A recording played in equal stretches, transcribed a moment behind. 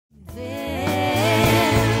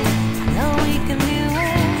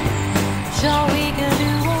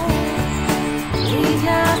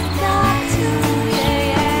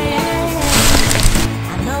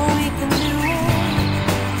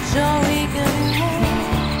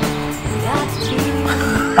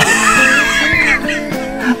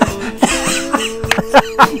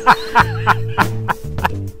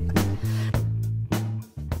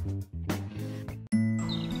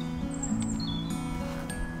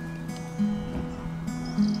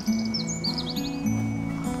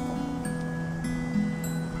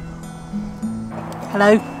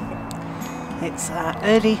Hello, it's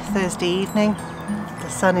early Thursday evening. The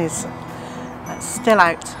sun is still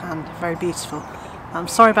out and very beautiful. I'm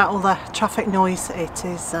sorry about all the traffic noise. It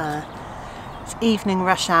is it's evening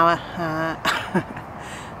rush hour,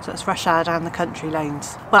 so it's rush hour down the country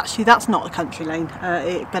lanes. Well, actually that's not a country lane,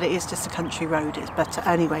 but it is just a country road. But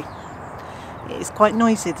anyway, it is quite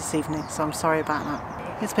noisy this evening, so I'm sorry about that.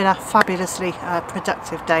 It's been a fabulously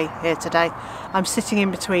productive day here today. I'm sitting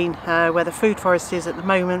in between where the food forest is at the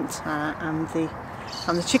moment and the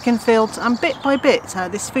chicken fields, and bit by bit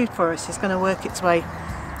this food forest is going to work its way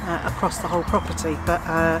across the whole property, but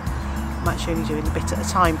I'm actually only doing a bit at a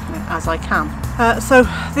time as I can. So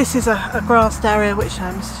this is a grassed area which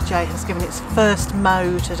Mr. J has given its first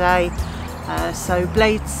mow today. So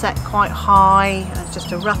blades set quite high,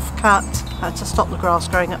 just a rough cut to stop the grass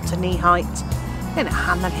growing up to knee height.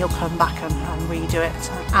 And then he'll come back and redo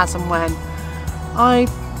it as and when. I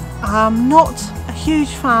am not a huge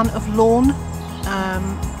fan of lawn.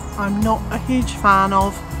 I'm not a huge fan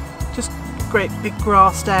of just great big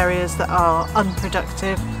grassed areas that are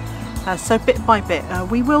unproductive. So bit by bit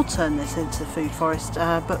we will turn this into food forest,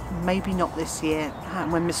 but maybe not this year.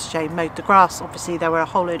 When Mr. J mowed the grass, obviously there were a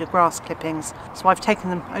whole load of grass clippings, so I've taken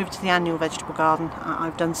them over to the annual vegetable garden.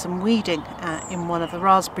 I've done some weeding in one of the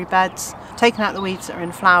raspberry beds, taken out the weeds that are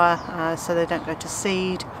in flower so they don't go to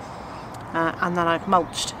seed, and then I've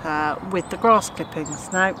mulched with the grass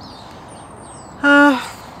clippings. Now,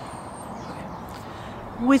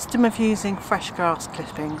 wisdom of using fresh grass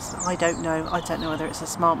clippings, I don't know whether it's a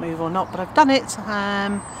smart move or not, but I've done it.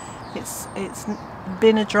 It's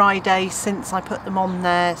been a dry day since I put them on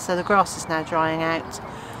there, so the grass is now drying out,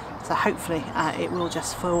 so hopefully it will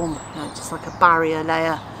just form just like a barrier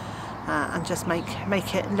layer and just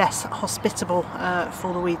make it less hospitable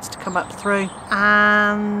for the weeds to come up through,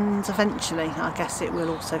 and eventually I guess it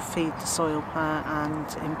will also feed the soil and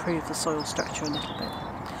improve the soil structure a little bit.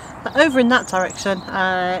 Over in that direction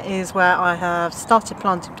is where I have started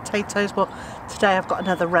planting potatoes. Well, today I've got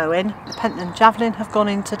another row in. The Pentland Javelin have gone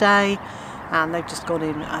in today, and they've just gone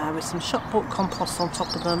in with some shop bought compost on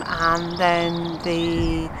top of them, and then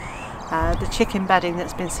the chicken bedding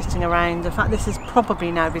that's been sitting around. In fact, this has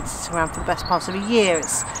probably now been sitting around for the best part of a year.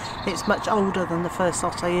 It's much older than the first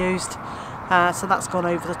lot I used, so that's gone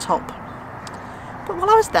over the top. But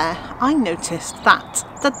while I was there, I noticed that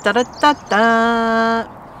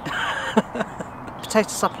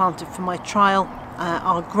potatoes I planted for my trial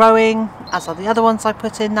are growing, as are the other ones I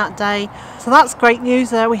put in that day. So that's great news.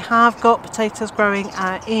 There we have got potatoes growing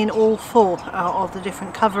in all four of the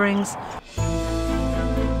different coverings.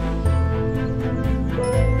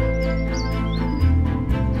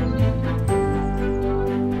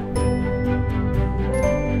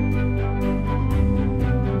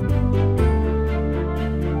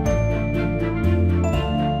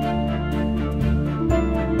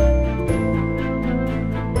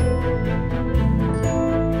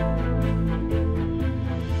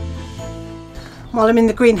 While I'm in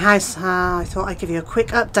the greenhouse, I thought I'd give you a quick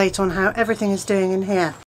update on how everything is doing in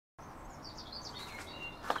here.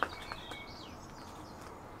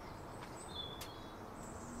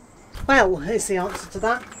 Well, here's the answer to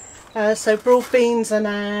that. So broad beans are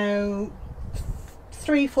now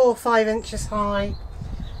 3, 4, 5 inches high.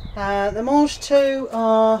 The mange 2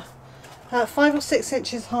 are 5 or 6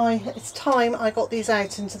 inches high. It's time I got these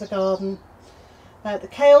out into the garden. The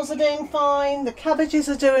kales are doing fine, the cabbages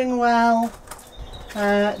are doing well.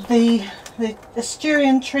 The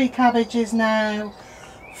Asturian tree cabbage is now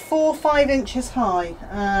 4 or 5 inches high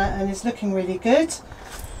and is looking really good.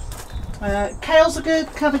 Kales are good,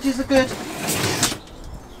 cabbages are good.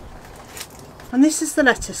 And this is the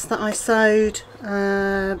lettuce that I sowed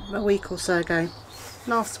a week or so ago,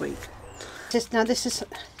 last week. Now this is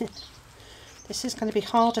going to be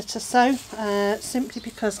harder to sow simply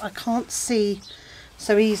because I can't see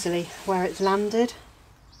so easily where it's landed.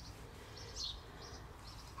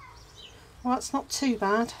 Well, it's not too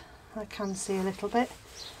bad. I can see a little bit.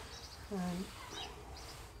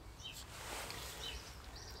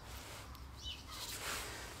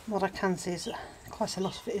 What I can see is quite a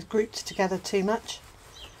lot of it is grouped together too much.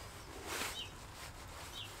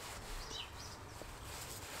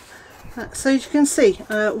 So as you can see,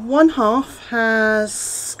 one half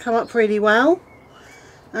has come up really well,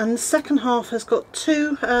 and the second half has got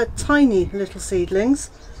two tiny little seedlings.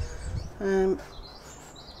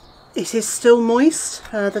 It is still moist.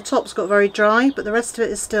 The top's got very dry, but the rest of it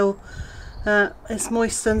is still it's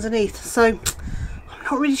moist underneath. So I'm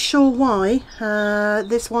not really sure why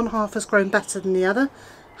this one half has grown better than the other.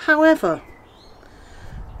 However,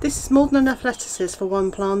 this is more than enough lettuces for one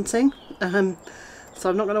planting. so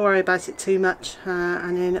I'm not going to worry about it too much,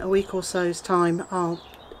 and in a week or so's time I'll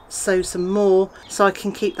sow some more so I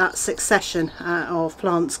can keep that succession of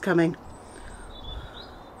plants coming.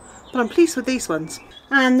 But I'm pleased with these ones.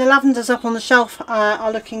 And the lavenders up on the shelf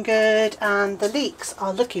are looking good, and the leeks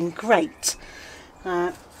are looking great.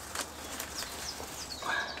 There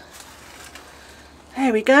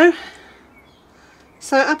we go.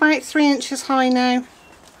 So about 3 inches high now.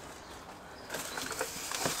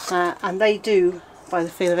 And they do, by the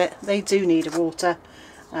feel of it, they do need a water.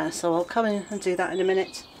 So I'll come in and do that in a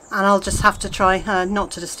minute. And I'll just have to try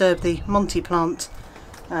not to disturb the Monty plant.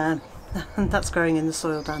 And that's growing in the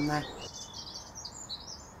soil down there.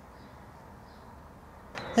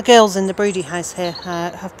 The girls in the broody house here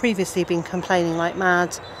have previously been complaining like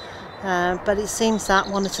mad, but it seems that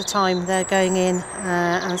one at a time they're going in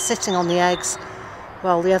and sitting on the eggs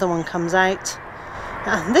while the other one comes out.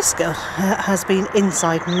 And this girl has been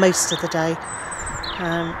inside most of the day,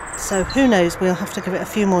 so who knows, we'll have to give it a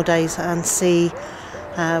few more days and see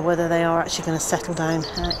whether they are actually going to settle down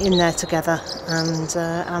in there together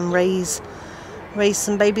and raise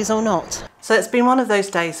some babies or not. So it's been one of those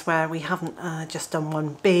days where we haven't just done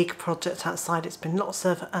one big project outside. It's been lots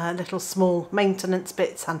of little small maintenance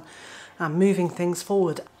bits and moving things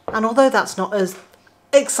forward. And although that's not as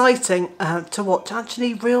exciting to watch,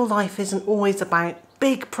 actually real life isn't always about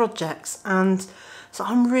big projects. And so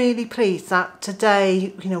I'm really pleased that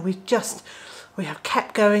today, you know, we have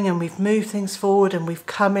kept going and we've moved things forward, and we've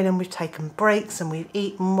come in and we've taken breaks and we've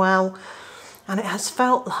eaten well. And it has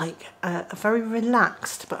felt like a very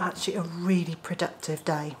relaxed but actually a really productive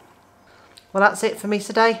day. Well, that's it for me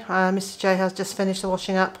today. Mr. J has just finished the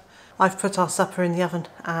washing up. I've put our supper in the oven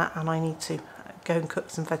and I need to go and cook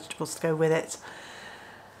some vegetables to go with it.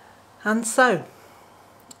 And so,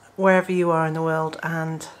 wherever you are in the world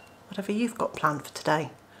and whatever you've got planned for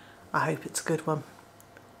today, I hope it's a good one.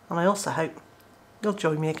 And I also hope you'll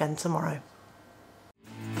join me again tomorrow.